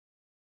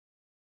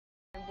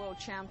World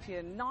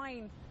champion,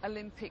 9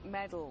 Olympic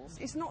medals.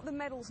 It's not the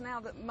medals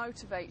now that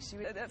motivates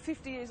you. At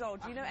 50 years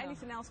old, do you know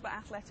anything else about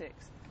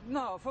athletics?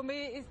 No, for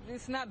me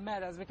it's not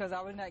medals, because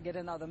I will not get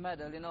another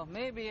medal, you know.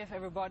 Maybe if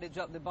everybody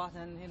dropped the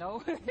button, you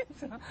know,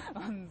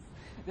 on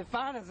the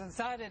finals on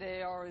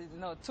Saturday, or, you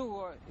know, 2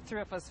 or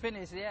 3 of us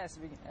finish, yes,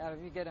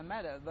 we get a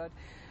medal. But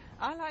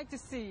I like to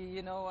see,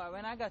 you know,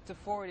 when I got to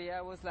 40,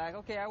 I was like,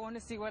 okay, I want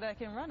to see what I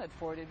can run at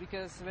 40,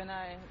 because when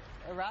I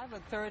arrived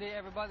at 30,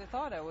 everybody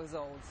thought I was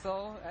old.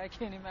 So I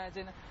can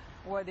imagine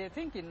what they're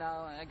thinking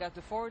now. I got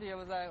to 40, I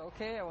was like,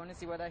 okay, I want to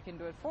see what I can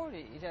do at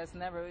 40. It has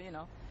never, you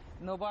know,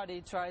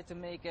 nobody tried to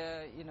make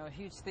a, you know,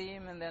 huge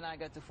theme, and then I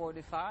got to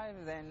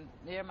 45, then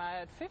here I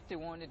at 50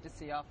 wanted to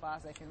see how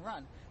fast I can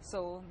run.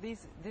 So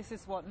this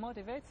is what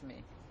motivates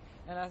me.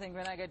 And I think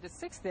when I get to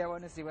 60, I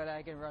want to see what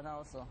I can run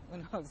also.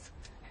 Who knows?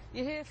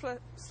 You're here for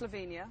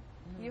Slovenia.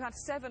 You had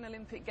 7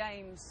 Olympic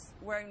Games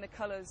wearing the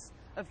colours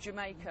of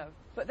Jamaica,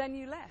 but then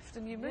you left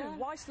and you moved. Yeah.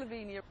 Why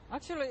Slovenia?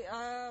 Actually,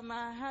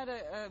 I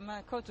had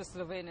my coach was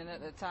Slovenian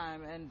at the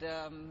time, and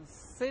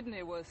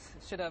Sydney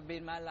should have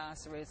been my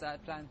last race. I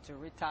planned to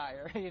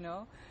retire, you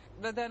know.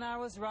 But then I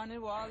was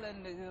running well,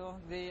 and, you know,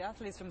 the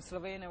athletes from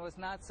Slovenia was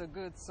not so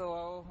good,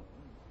 so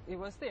it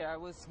was there. I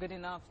was good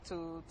enough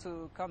to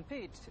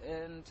compete,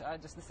 and I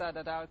just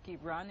decided I'll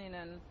keep running,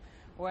 and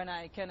when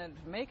I cannot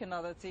make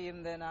another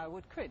team, then I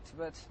would quit.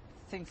 But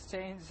things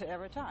change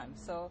every time.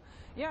 So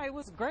yeah, it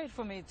was great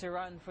for me to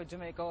run for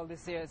Jamaica all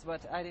these years,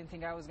 but I didn't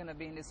think I was going to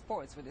be in the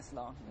sports for this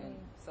long. And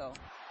so.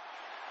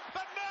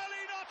 But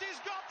Merlene Ottey's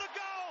got the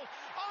goal.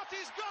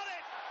 Ottey's got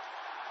it.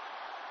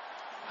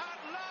 At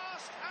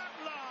last,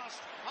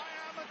 I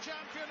am a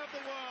champion of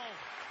the world.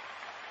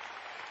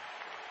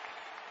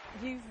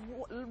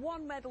 You've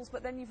won medals,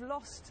 but then you've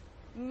lost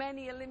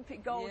many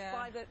Olympic goals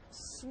by the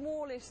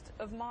smallest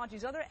of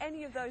margins. Are there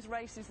any of those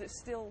races that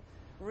still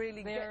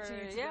really get to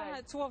you today? Yeah,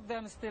 2 of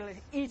them still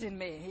eating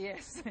me,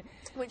 yes.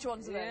 Which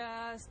ones are they?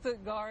 Yeah,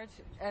 Stuttgart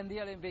and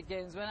the Olympic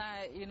Games. When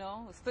I, you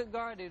know,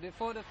 Stuttgart,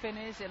 before the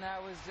finish, and I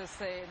was just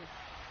saying,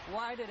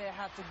 why did I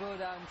have to go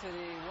down to the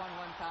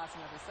 1/1000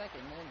 of a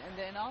second? And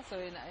then also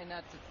in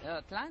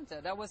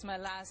Atlanta, that was my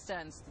last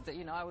chance.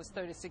 You know, I was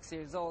 36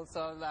 years old,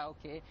 so I was like,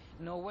 okay,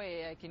 no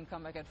way I can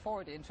come back at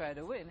 40 and try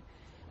to win.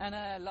 And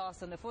I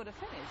lost on the photo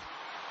finish.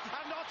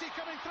 And Ottey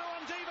coming through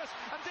on Divas,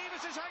 and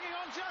Divas is hanging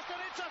on just,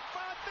 and I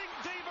think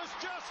Divas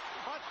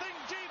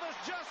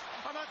just,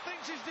 and I think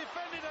she's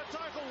defended her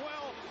title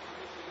well.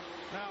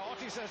 Now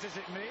Ottey says, is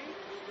it me?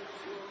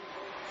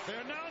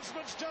 The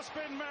announcement's just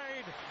been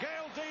made.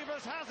 Gail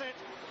Divas has it.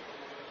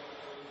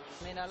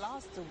 I mean, I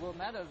lost 2 gold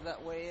medals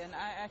that way, and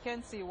I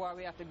can see why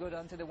we have to go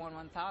down to the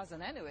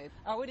 1/1000 anyway.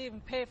 I would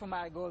even pay for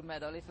my gold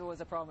medal if it was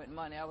a problem with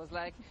money. I was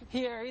like,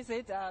 here is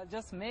it,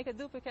 just make a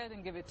duplicate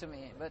and give it to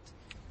me. But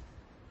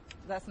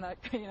that's not,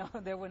 you know,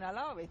 they wouldn't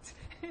allow it.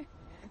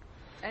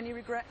 Any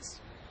regrets?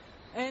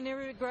 Any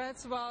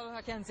regrets? Well,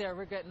 I can't say I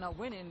regret not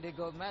winning the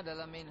gold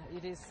medal. I mean,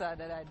 it is sad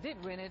that I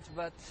did win it,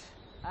 but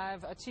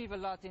I've achieved a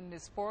lot in the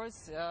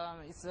sports.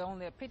 It's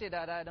only a pity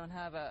that I don't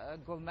have a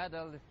gold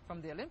medal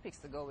from the Olympics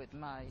to go with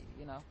my,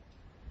 you know,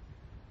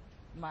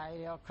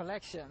 my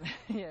collection.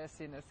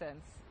 Yes, in a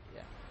sense.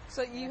 Yeah.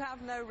 So you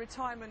have no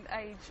retirement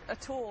age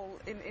at all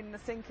in the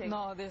thinking?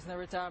 No, there's no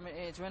retirement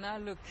age. When I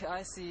look,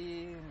 I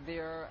see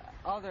there are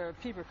other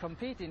people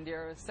competing.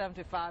 They're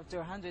 75 to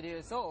 100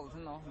 years old.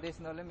 No, there's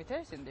no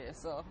limitation there.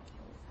 So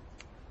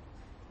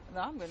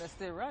no, I'm going to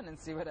still run and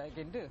see what I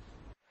can do.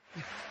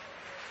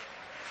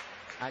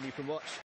 And you can watch